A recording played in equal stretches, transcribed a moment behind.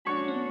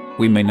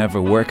we may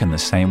never work in the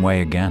same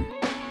way again.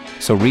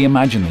 So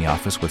reimagine the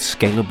office with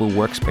scalable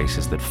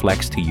workspaces that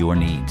flex to your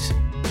needs.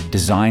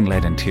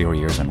 Design-led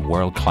interiors and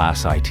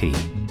world-class IT.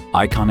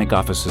 Iconic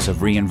offices have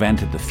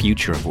reinvented the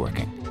future of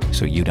working,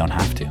 so you don't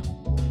have to.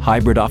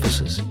 Hybrid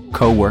offices,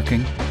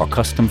 co-working, or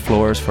custom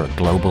floors for a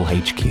global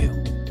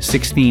HQ.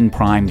 16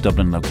 prime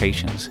Dublin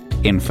locations.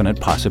 Infinite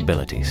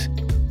possibilities.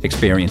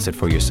 Experience it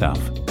for yourself.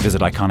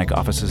 Visit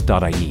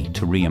iconicoffices.ie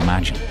to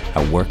reimagine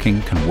how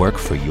working can work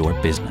for your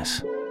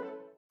business.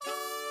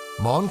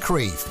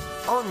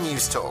 Moncrief on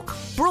News Talk.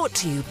 Brought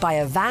to you by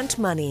Avant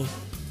Money.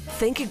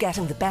 Think you're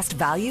getting the best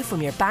value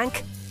from your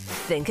bank?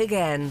 Think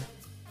again.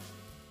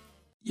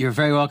 You're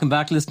very welcome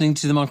back listening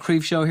to the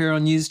Moncrief Show here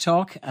on News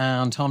Talk.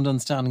 And Tom Dunn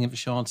standing in for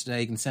Sean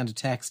today. You can send a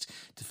text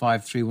to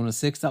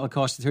 53106. That'll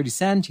cost you 30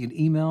 cents. You can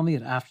email me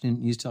at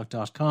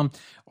afternoonnewstalk.com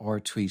or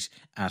tweet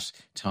at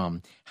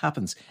Tom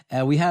Happens.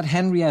 We had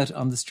Henry out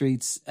on the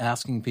streets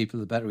asking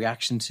people about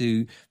reaction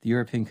to the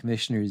European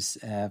Commissioner's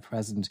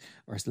President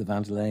Ursula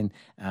von der Leyen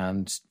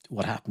and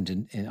what happened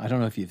in I don't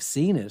know if you've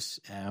seen it,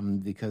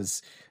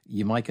 because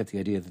you might get the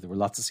idea that there were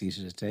lots of seats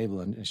at a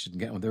table and I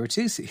shouldn't get one. There were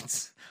two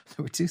seats.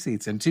 There were two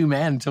seats and two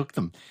men took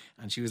them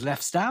and she was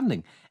left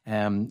standing.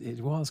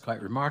 It was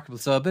quite remarkable.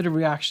 So a bit of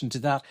reaction to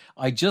that.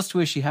 I just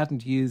wish she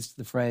hadn't used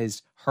the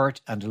phrase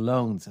hurt and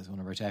alone, says one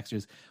of our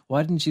texters.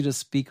 Why didn't she just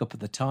speak up at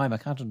the time? I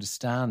can't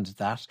understand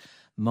that.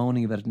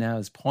 Moaning about it now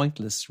is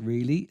pointless,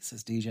 really,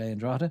 says DJ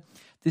Andrade.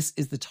 This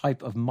is the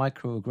type of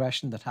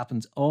microaggression that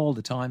happens all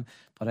the time,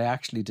 but I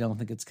actually don't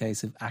think it's a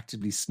case of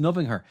actively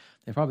snubbing her.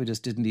 They probably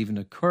just didn't even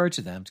occur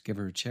to them to give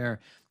her a chair.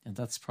 And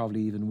that's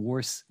probably even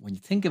worse when you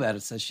think about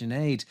it, says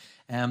Sinead.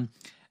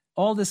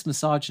 All this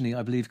misogyny,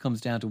 I believe,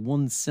 comes down to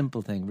one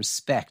simple thing: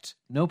 respect.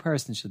 No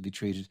person should be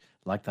treated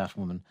like that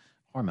woman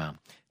or man.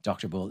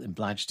 Dr. Bull in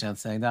Blanchetown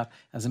saying that.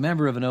 As a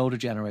member of an older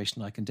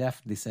generation, I can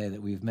definitely say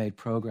that we've made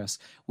progress.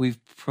 We've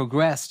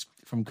progressed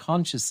from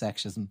conscious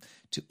sexism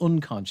to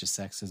unconscious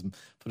sexism.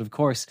 But of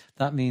course,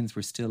 that means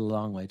we're still a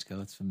long way to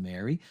go. It's from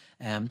Mary.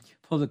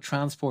 Public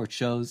transport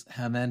shows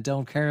how men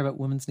don't care about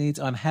women's needs.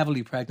 I'm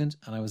heavily pregnant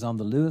and I was on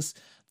the Lewis.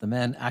 The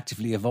men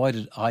actively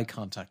avoided eye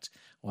contact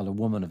while a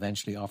woman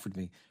eventually offered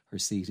me her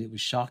seat. It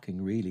was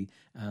shocking, really.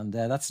 And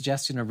that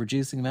suggestion of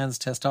reducing men's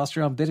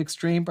testosterone, a bit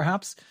extreme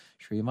perhaps.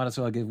 Sure, you might as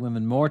well give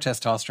women more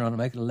testosterone and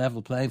make it a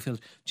level playing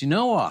field. Do you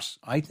know what?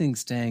 I think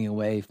staying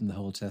away from the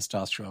whole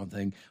testosterone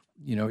thing,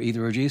 you know,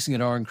 either reducing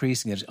it or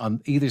increasing it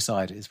on either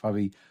side is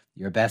probably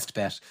your best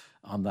bet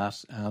on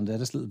that. And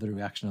just a little bit of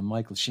reaction on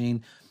Michael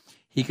Sheen.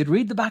 He could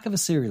read the back of a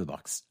cereal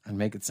box and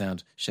make it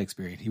sound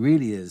Shakespearean. He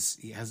really is.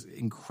 He has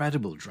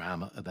incredible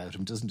drama about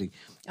him, doesn't he?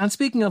 And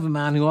speaking of a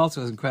man who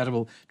also has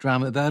incredible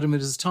drama about him,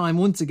 it is time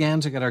once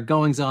again to get our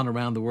goings-on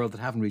around the world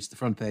that haven't reached the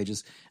front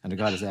pages. And our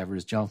guide as ever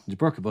is Jonathan de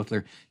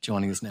Burke-Butler,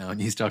 joining us now on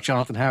News Talk.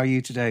 Jonathan, how are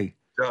you today?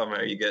 Tom, how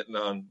are you getting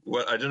on?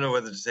 Well, I don't know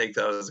whether to take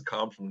that as a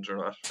compliment or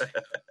not.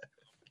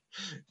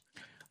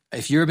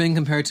 If you're being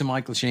compared to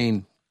Michael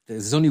Sheen,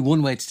 there's only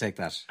one way to take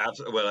that.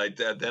 Well,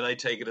 then I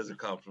take it as a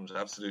compliment.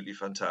 Absolutely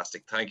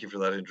fantastic. Thank you for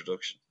that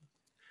introduction.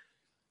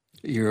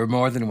 You're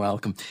more than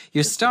welcome.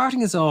 You're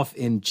starting us off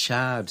in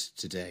Chad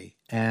today,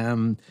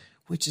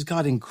 which has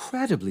got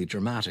incredibly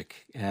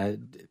dramatic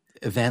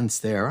events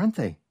there, aren't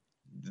they?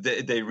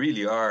 They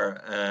really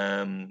are.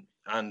 And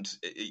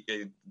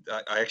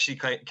I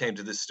actually came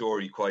to this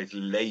story quite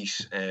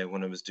late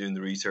when I was doing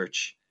the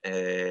research.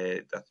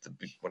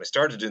 When I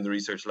started doing the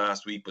research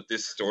last week, but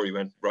this story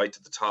went right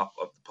to the top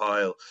of the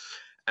pile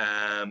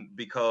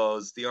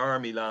because the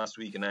army last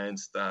week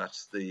announced that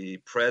the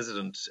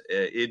president,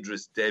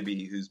 Idris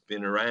Deby, who's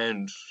been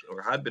around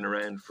or had been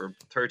around for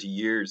 30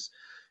 years,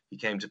 he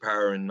came to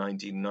power in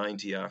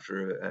 1990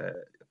 after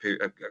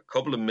a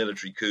couple of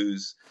military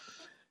coups,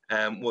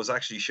 was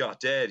actually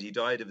shot dead. He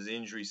died of his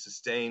injuries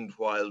sustained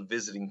while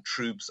visiting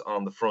troops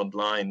on the front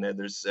line. Now,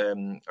 there's a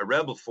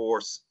rebel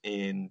force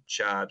in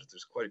Chad.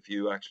 There's quite a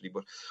few, actually,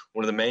 but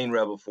one of the main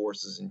rebel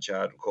forces in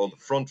Chad called the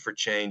Front for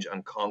Change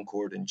and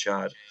Concord in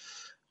Chad.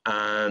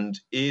 And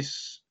it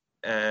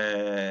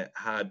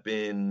had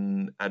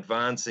been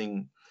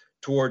advancing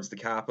towards the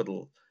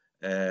capital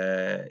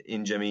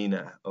in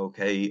N'Djamena,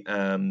 okay?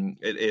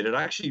 It had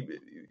actually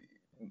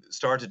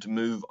started to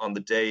move on the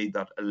day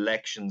that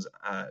elections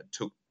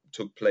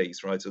took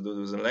place, right? So there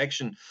was an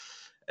election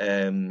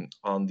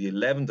on the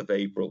 11th of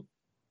April.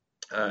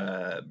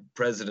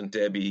 President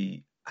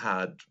Deby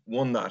had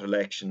won that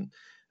election.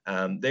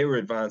 They were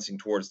advancing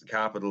towards the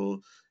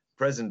capital.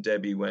 President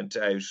Deby went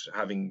out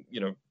having,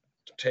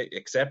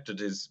 accepted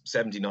his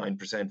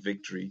 79%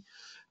 victory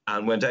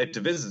and went out to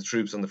visit the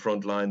troops on the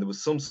front line. There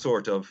was some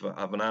sort of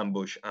an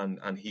ambush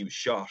and he was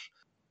shot.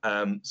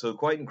 So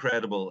quite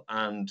incredible.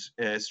 And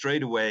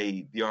straight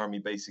away, the army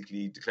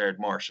basically declared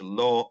martial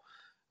law.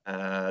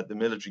 The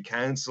military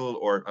council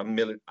or a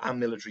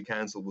military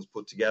council was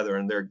put together,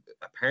 and they're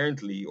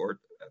apparently, or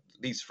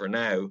at least for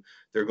now,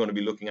 they're going to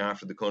be looking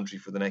after the country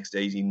for the next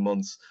 18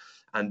 months.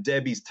 And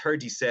Deby's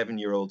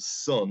 37-year-old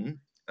son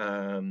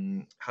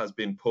has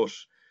been put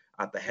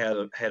at the head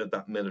of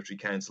that military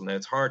council. Now,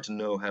 it's hard to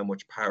know how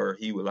much power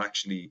he will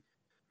actually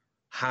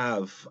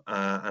have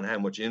and how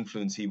much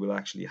influence he will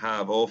actually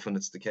have. Often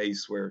it's the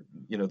case where,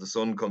 the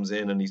son comes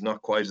in and he's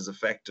not quite as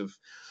effective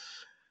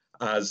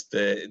as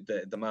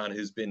the man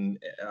who's been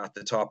at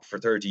the top for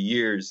 30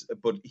 years,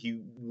 but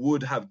he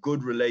would have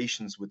good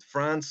relations with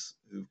France,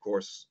 who of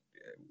course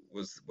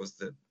was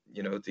the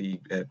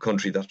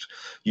country that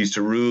used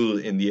to rule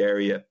in the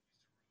area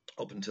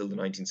up until the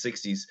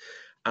 1960s,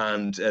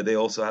 and they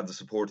also have the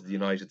support of the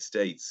United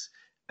States.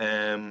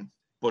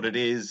 But it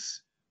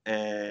is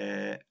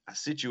a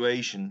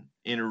situation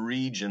in a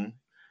region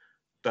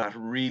that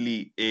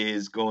really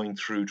is going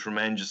through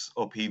tremendous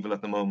upheaval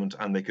at the moment,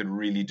 and they could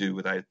really do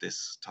without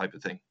this type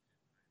of thing.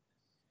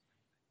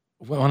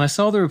 Well, when I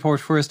saw the report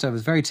first, I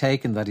was very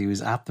taken that he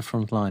was at the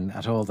front line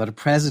at all, that a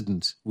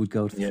president would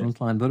go to the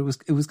front line. But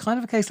it was kind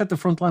of a case that the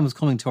front line was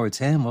coming towards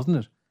him, wasn't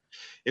it?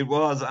 It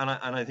was, and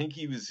I think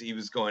he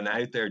was going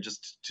out there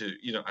just to,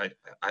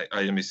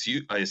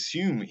 I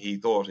assume he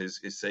thought his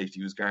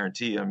safety was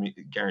guaranteed. I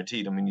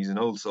mean, he's an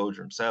old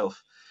soldier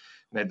himself.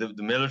 Now, the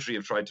military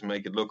have tried to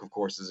make it look, of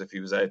course, as if he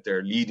was out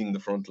there leading the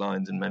front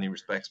lines in many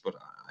respects. But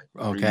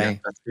really,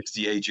 at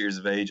 68 years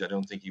of age, I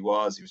don't think he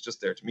was. He was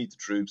just there to meet the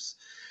troops.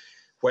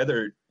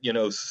 Whether,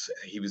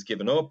 he was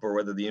given up, or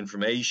whether the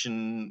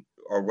information,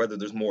 or whether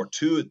there's more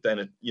to it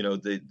than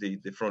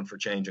the Front for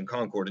Change and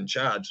Concord in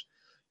Chad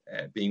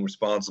being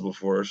responsible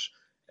for it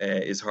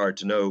is hard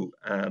to know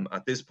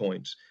at this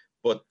point.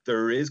 But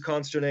there is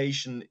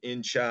consternation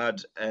in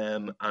Chad,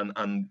 and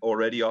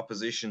already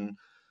opposition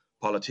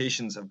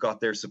politicians have got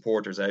their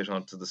supporters out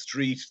onto the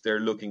street. They're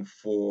looking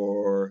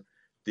for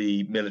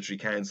the military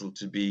council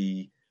to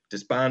be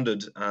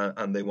disbanded,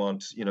 and they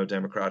want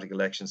democratic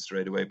elections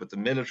straight away. But the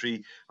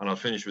military, and I'll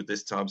finish with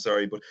this, Tom,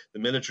 sorry, but the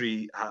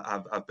military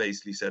have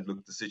basically said,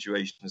 look, the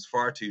situation is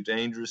far too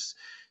dangerous.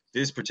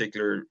 This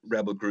particular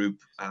rebel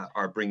group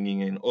are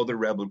bringing in other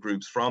rebel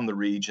groups from the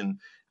region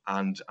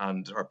and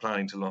are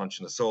planning to launch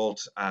an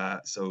assault.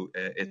 So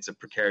it's a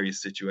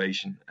precarious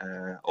situation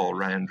all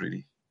round,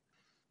 really.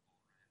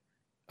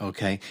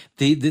 Okay.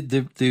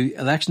 The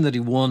election that he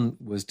won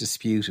was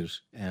disputed,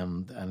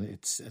 and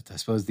it's I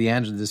suppose the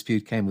end of the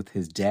dispute came with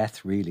his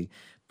death, really.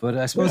 But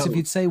I suppose if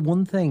you'd say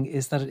one thing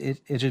is that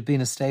it had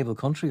been a stable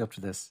country up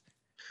to this.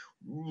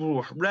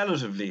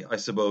 Relatively, I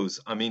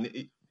suppose. I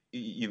mean,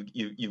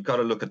 you've got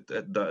to look at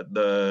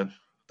the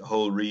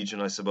whole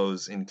region, I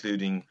suppose,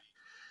 including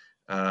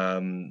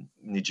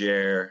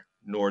Niger,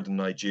 northern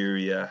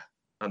Nigeria,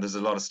 and there's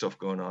a lot of stuff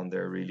going on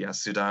there, really.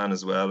 Sudan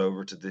as well,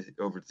 over to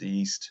the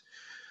east.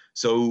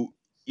 So,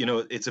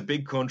 it's a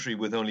big country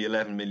with only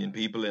 11 million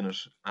people in it,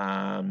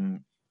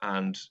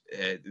 and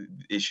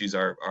issues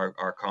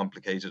are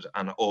complicated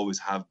and always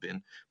have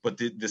been. But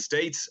the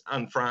States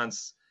and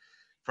France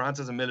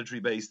has a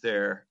military base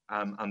there,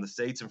 and the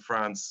States and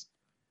France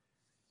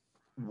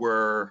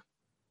were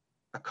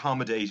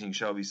accommodating,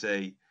 shall we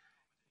say,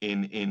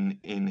 in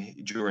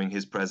during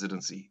his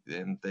presidency,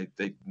 and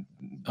they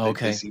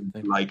seemed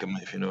to like him,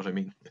 if you know what I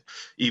mean.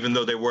 Even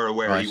though they were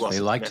aware he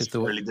wasn't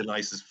necessarily the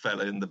nicest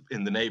fella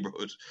in the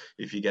neighborhood,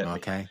 if you get me.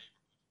 Okay,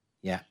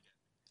 yeah,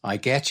 I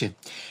get you.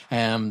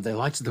 They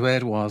liked it the way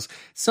it was.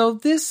 So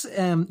this,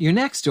 your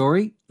next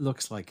story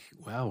looks like,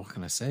 well, what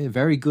can I say? A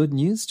very good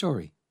news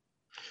story.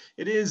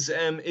 It is.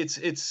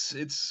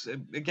 It's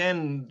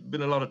again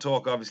been a lot of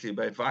talk, obviously,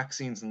 about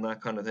vaccines and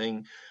that kind of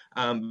thing.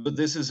 But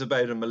this is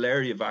about a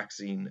malaria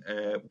vaccine,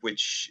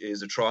 which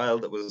is a trial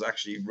that was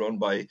actually run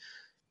by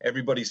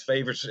everybody's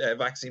favorite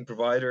vaccine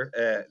provider.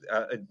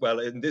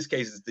 Well, in this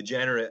case, it's the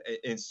Jenner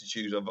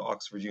Institute of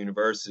Oxford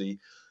University.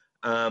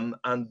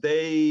 And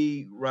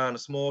they ran a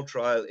small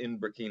trial in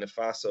Burkina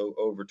Faso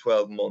over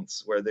 12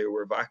 months where they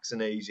were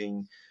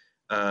vaccinating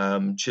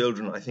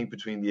children, I think,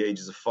 between the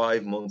ages of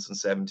 5 months and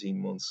 17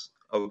 months.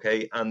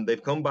 Okay. And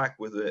they've come back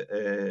with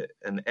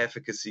an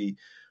efficacy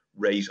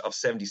rate of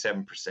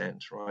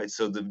 77%, right?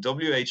 So the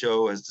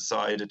WHO has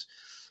decided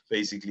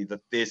basically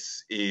that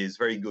this is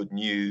very good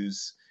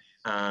news,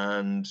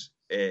 and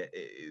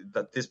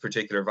that this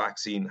particular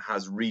vaccine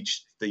has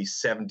reached the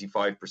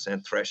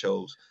 75%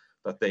 threshold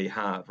that they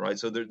have, right?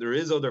 So there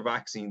is other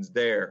vaccines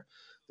there.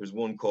 There's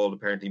one called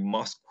apparently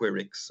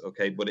Mosquirix,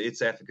 okay, but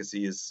its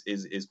efficacy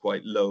is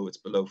quite low. It's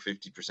below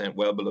 50%,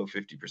 well below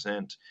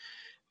 50%.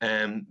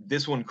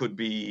 This one could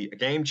be a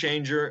game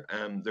changer.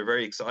 They're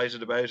very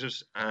excited about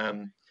it.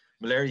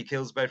 Malaria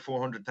kills about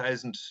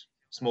 400,000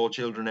 small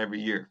children every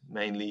year,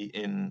 mainly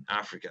in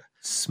Africa.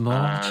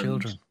 Small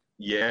children.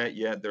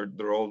 Yeah,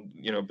 they're all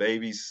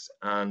babies,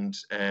 and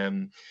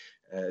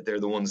they're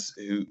the ones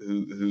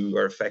who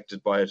are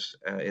affected by it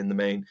in the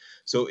main.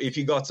 So if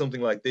you got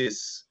something like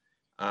this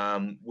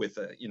with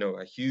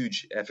a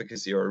huge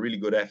efficacy, or a really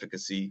good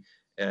efficacy,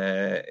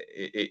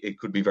 it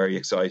could be very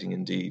exciting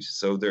indeed.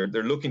 So they're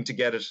looking to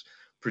get it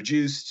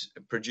produced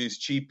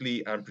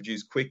cheaply and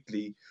produced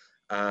quickly.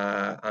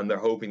 And they're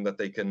hoping that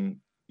they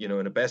can, in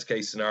a best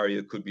case scenario,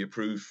 it could be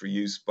approved for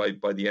use by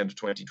the end of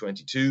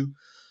 2022.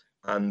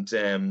 and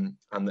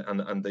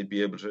they'd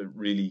be able to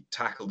really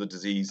tackle the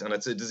disease. And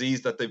it's a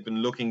disease that they've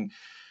been looking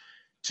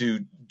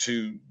to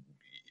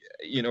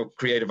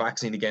create a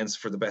vaccine against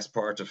for the best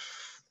part of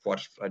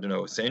what, I don't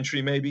know, a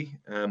century maybe.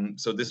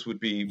 So this would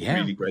be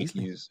really great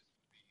news.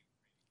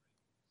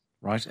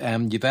 Right.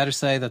 You better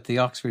say that the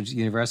Oxford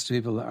University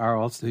people are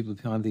also the people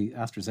behind the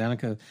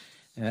AstraZeneca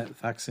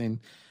vaccine.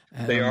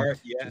 They are,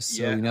 yeah.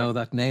 So you know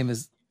that name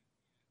is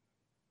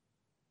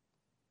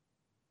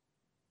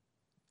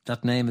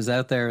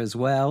out there as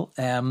well.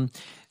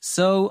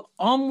 So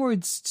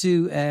onwards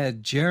to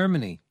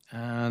Germany,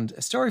 and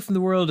a story from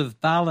the world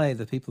of ballet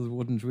that people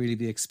wouldn't really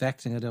be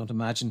expecting, I don't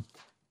imagine.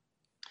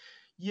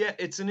 Yeah,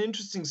 it's an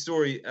interesting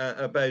story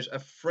about a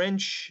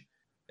French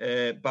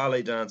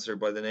ballet dancer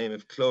by the name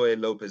of Chloé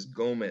Lopez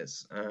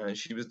Gomez.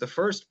 She was the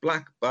first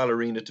black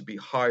ballerina to be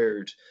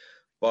hired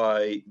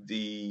by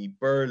the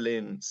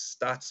Berlin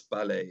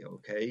Staatsballet.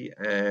 Okay,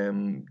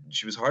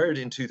 she was hired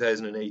in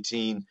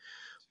 2018,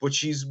 but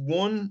she's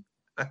won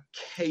a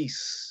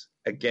case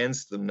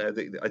against them now.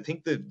 I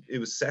think that it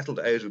was settled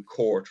out of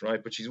court,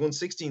 right? But she's won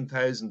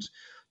 €16,000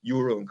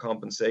 in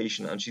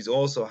compensation, and she's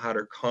also had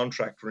her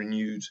contract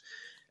renewed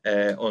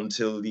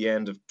until the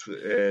end of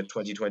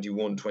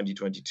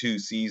 2021-2022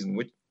 season.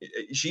 Which,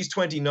 she's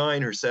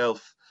 29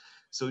 herself,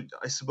 so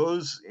I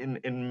suppose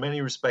in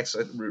many respects,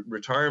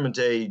 retirement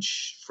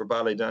age for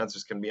ballet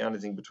dancers can be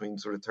anything between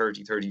sort of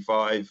 30,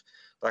 35,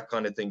 that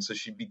kind of thing. So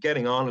she'd be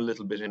getting on a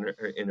little bit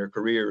in her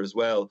career as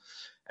well.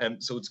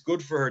 So it's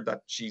good for her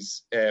that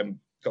she's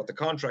got the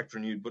contract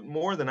renewed. But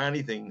more than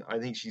anything, I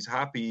think she's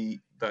happy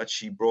that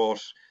she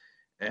brought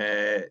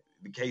the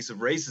case of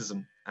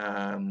racism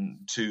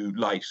to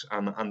light,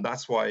 and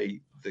that's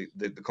why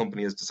the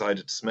company has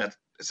decided to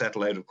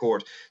settle out of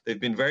court. They've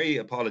been very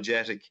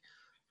apologetic,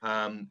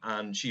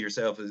 and she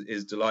herself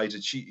is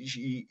delighted.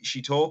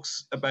 She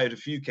talks about a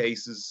few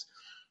cases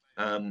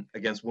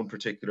against one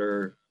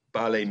particular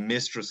ballet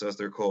mistress, as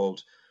they're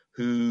called,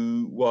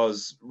 who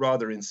was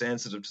rather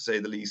insensitive, to say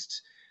the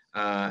least,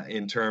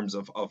 in terms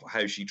of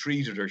how she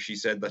treated her. She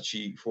said that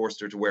she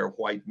forced her to wear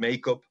white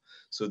makeup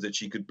so that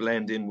she could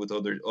blend in with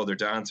other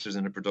dancers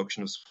in a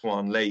production of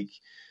Swan Lake.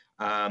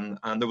 And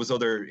there was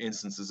other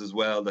instances as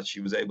well that she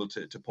was able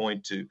to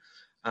point to.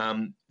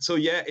 So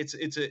yeah, it's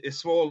a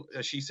small,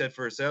 as she said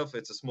for herself,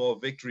 it's a small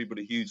victory, but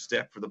a huge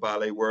step for the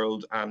ballet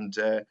world. And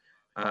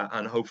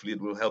hopefully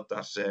it will help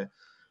that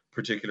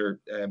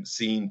particular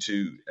scene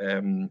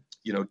to,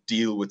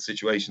 deal with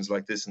situations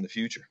like this in the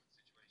future.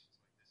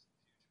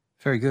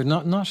 Very good.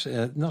 Not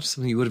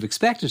something you would have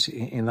expected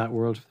in that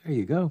world. There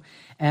you go.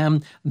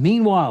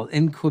 Meanwhile,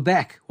 in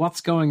Quebec, what's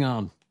going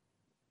on?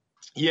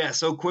 Yeah,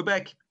 so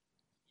Quebec,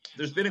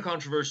 there's been a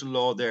controversial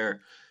law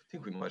there. I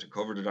think we might have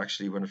covered it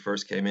actually when it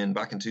first came in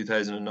back in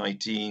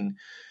 2019,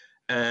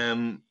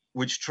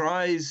 which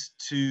tries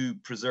to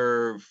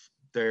preserve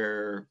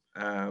their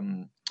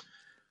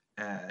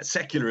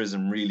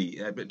secularism, really.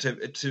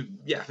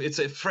 It's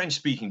a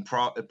French-speaking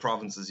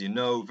province, as you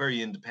know,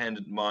 very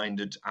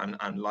independent-minded,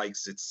 and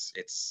likes its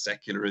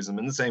secularism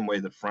in the same way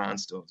that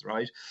France does,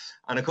 right?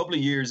 And a couple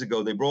of years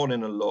ago, they brought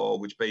in a law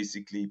which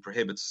basically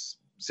prohibits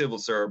civil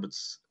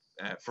servants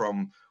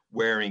from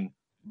wearing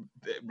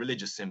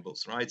religious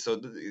symbols, right? So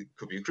it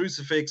could be a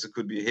crucifix, it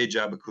could be a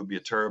hijab, it could be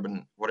a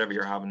turban, whatever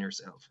you're having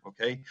yourself,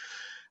 okay?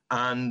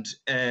 And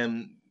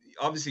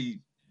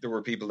obviously, there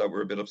were people that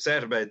were a bit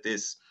upset about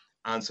this.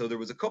 And so there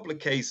was a couple of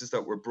cases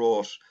that were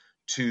brought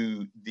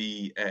to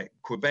the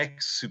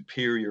Quebec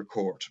Superior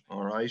Court,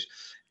 all right?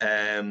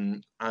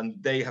 And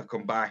they have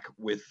come back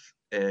with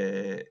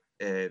a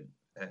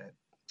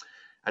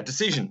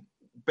decision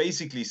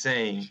basically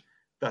saying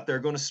that they're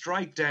going to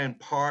strike down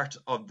part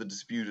of the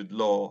disputed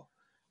law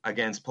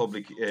against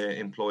public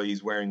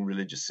employees wearing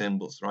religious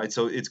symbols, right?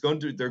 So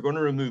they're going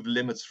to remove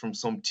limits from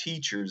some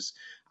teachers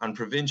and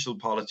provincial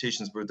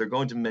politicians, but they're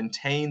going to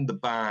maintain the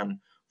ban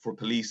for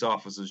police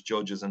officers,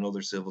 judges, and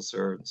other civil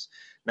servants.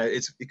 Now,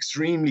 it's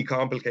extremely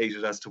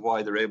complicated as to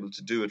why they're able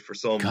to do it for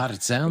some. God,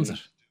 it sounds it.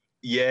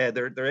 Yeah,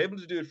 they're able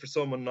to do it for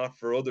some and not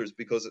for others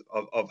because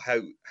of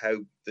how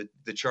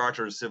the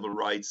Charter of Civil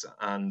Rights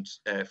and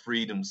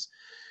Freedoms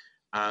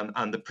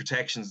and the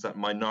protections that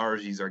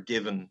minorities are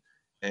given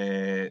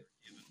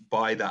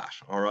by that,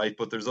 all right?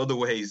 But there's other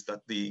ways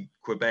that the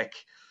Quebec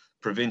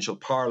provincial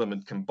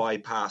parliament can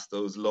bypass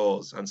those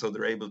laws, and so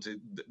they're able to.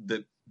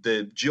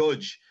 The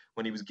judge,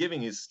 when he was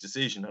giving his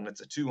decision, and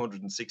it's a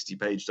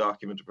 260-page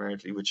document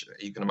apparently, which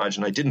you can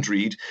imagine I didn't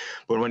read,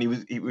 but when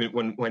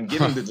when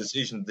giving the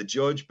decision, the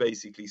judge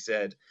basically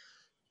said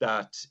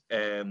that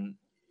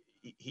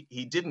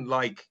he didn't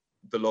like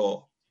the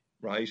law,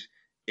 right,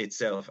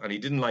 itself, and he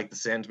didn't like the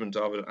sentiment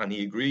of it, and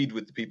he agreed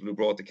with the people who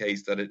brought the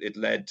case that it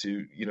led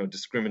to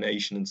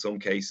discrimination in some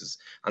cases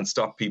and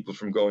stopped people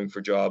from going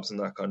for jobs and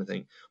that kind of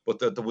thing, but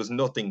that there was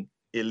nothing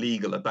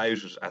illegal about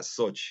it as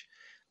such.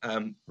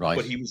 Right.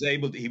 But he was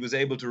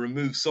able to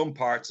remove some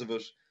parts of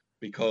it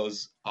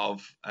because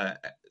of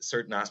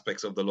certain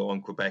aspects of the law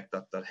in Quebec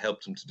that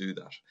helped him to do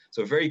that.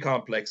 So very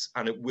complex,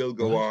 and it will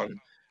go on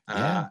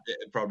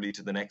probably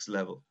to the next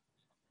level.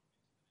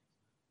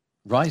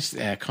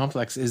 Right,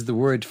 complex is the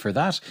word for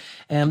that.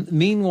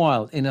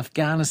 Meanwhile, in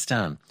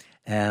Afghanistan,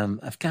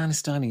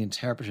 Afghanistani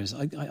interpreters,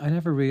 I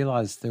never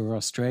realised there were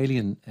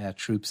Australian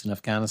troops in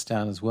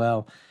Afghanistan as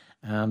well.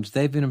 And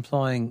they've been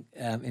employing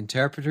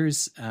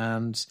interpreters.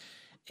 And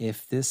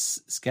if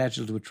this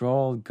scheduled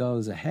withdrawal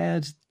goes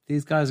ahead,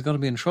 these guys are going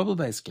to be in trouble,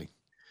 basically.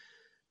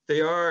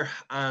 They are,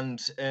 and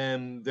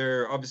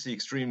they're obviously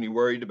extremely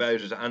worried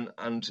about it.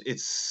 And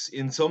it's,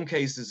 in some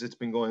cases, it's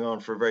been going on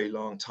for a very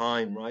long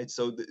time, right?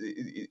 So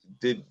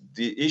the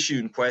issue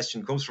in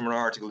question comes from an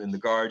article in The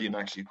Guardian,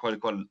 actually, quite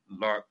a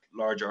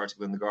large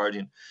article in The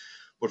Guardian.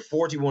 But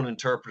 41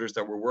 interpreters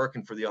that were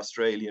working for the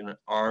Australian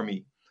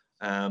Army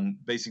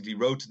basically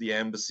wrote to the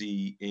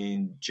embassy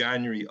in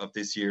January of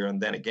this year,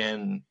 and then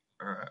again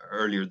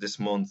earlier this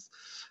month.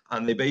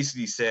 And they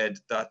basically said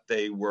that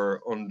they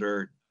were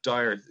under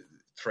dire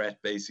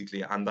threat,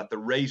 basically, and that the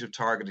rate of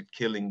targeted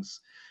killings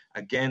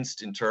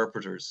against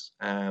interpreters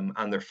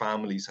and their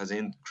families has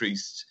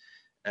increased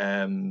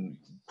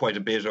quite a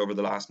bit over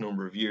the last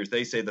number of years.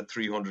 They say that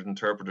 300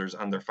 interpreters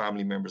and their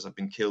family members have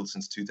been killed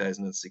since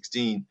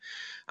 2016.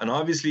 And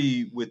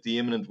obviously, with the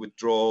imminent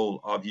withdrawal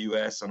of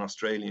US and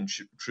Australian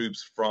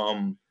troops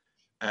from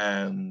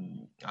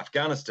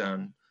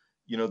Afghanistan,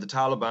 you know, the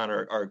Taliban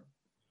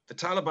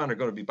are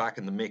going to be back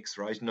in the mix,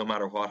 right? No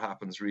matter what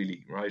happens,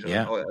 really, right?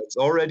 Yeah. It's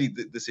already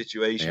the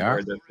situation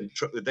where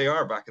they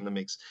are back in the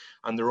mix,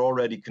 and they're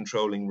already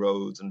controlling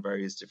roads and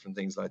various different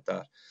things like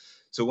that.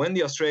 So when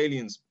the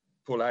Australians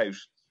pull out,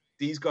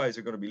 these guys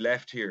are going to be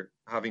left here,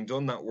 having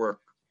done that work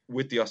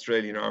with the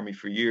Australian Army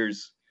for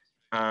years,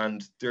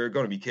 and they're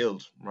going to be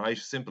killed, right?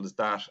 Simple as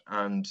that.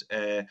 And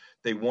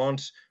they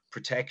want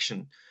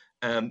protection.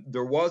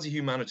 There was a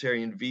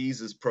humanitarian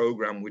visas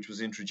program which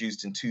was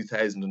introduced in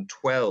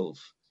 2012.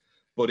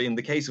 But in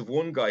the case of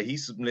one guy, he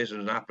submitted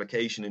an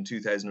application in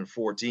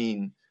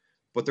 2014,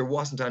 but there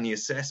wasn't any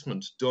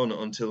assessment done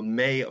until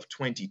May of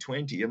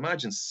 2020.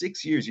 Imagine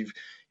 6 years.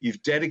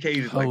 You've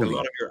dedicated like a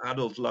lot of your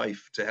adult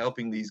life to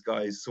helping these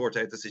guys sort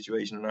out the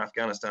situation in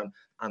Afghanistan,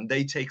 and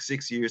they take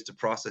 6 years to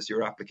process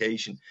your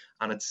application,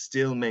 and it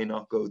still may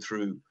not go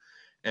through.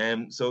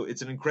 So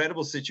it's an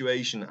incredible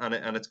situation,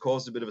 and it's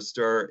caused a bit of a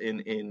stir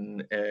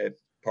in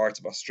parts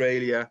of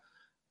Australia.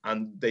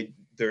 And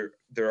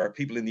there are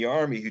people in the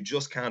army who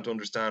just can't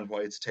understand why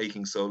it's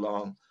taking so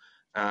long.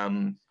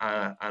 And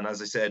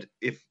as I said,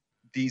 if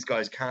these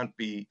guys can't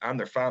be, and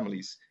their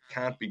families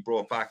can't be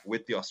brought back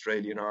with the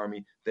Australian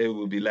Army, they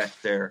will be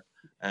left there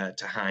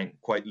to hang,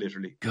 quite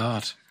literally.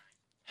 God,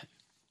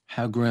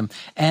 how grim.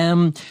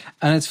 And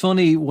it's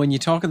funny, when you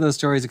talk of those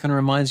stories, it kind of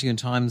reminds you in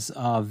times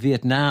of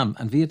Vietnam.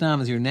 And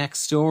Vietnam is your next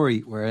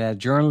story, where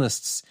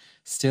journalists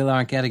still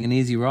aren't getting an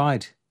easy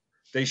ride.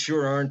 They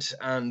sure aren't.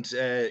 And,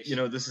 you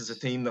know, this is a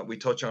theme that we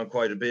touch on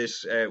quite a bit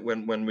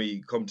when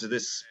we come to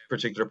this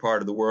particular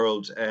part of the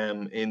world.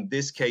 In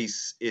this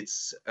case,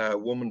 it's a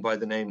woman by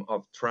the name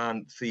of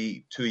Tran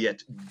Thi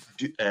Tuyet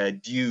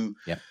Dieu,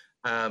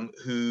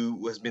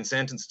 who has been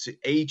sentenced to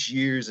 8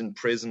 years in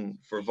prison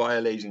for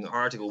violating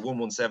Article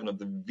 117 of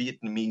the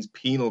Vietnamese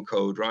Penal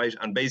Code, right?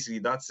 And basically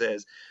that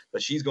says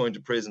that she's going to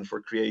prison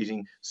for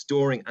creating,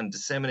 storing and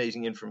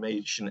disseminating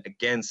information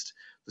against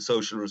the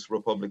Socialist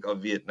Republic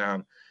of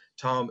Vietnam.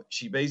 Tom,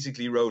 she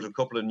basically wrote a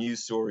couple of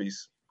news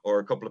stories or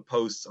a couple of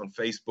posts on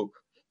Facebook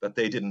that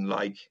they didn't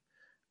like,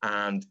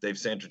 and they've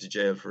sent her to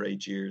jail for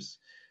 8 years.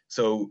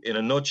 So in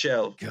a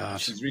nutshell,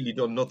 she's really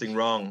done nothing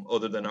wrong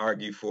other than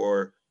argue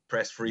for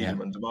press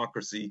freedom and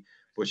democracy,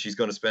 but she's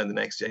going to spend the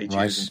next 8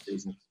 years in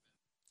prison.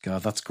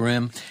 God, that's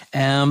grim.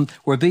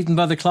 We're beaten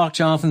by the clock,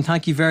 Jonathan.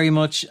 Thank you very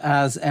much.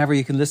 As ever,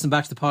 you can listen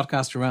back to the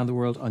podcast around the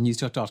world on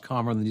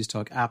newstalk.com or on the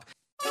Newstalk app.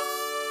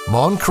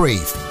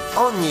 Moncrief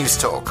on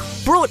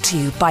Newstalk. Brought to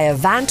you by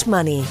Avant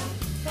Money.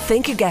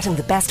 Think you're getting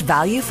the best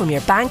value from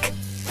your bank?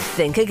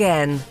 Think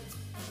again.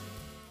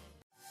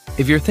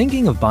 If you're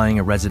thinking of buying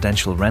a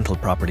residential rental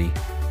property,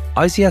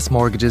 ICS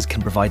Mortgages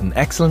can provide an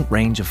excellent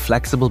range of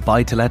flexible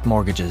buy-to-let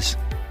mortgages,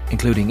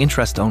 including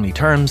interest-only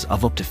terms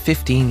of up to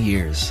 15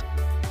 years.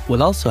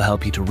 We'll also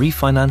help you to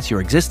refinance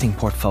your existing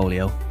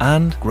portfolio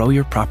and grow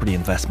your property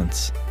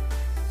investments.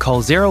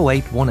 Call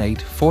 0818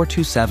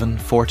 427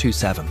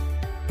 427.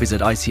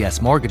 Visit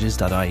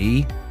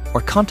icsmortgages.ie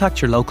or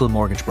contact your local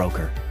mortgage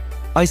broker.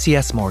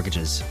 ICS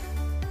Mortgages,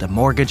 the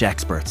mortgage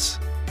experts.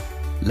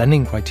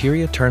 Lending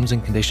criteria, terms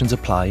and conditions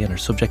apply and are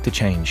subject to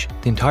change.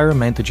 The entire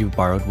amount that you've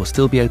borrowed will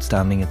still be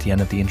outstanding at the end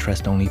of the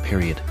interest-only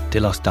period.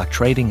 Dillos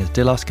Trading as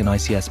Dillos and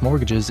ICS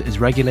Mortgages is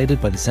regulated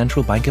by the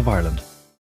Central Bank of Ireland.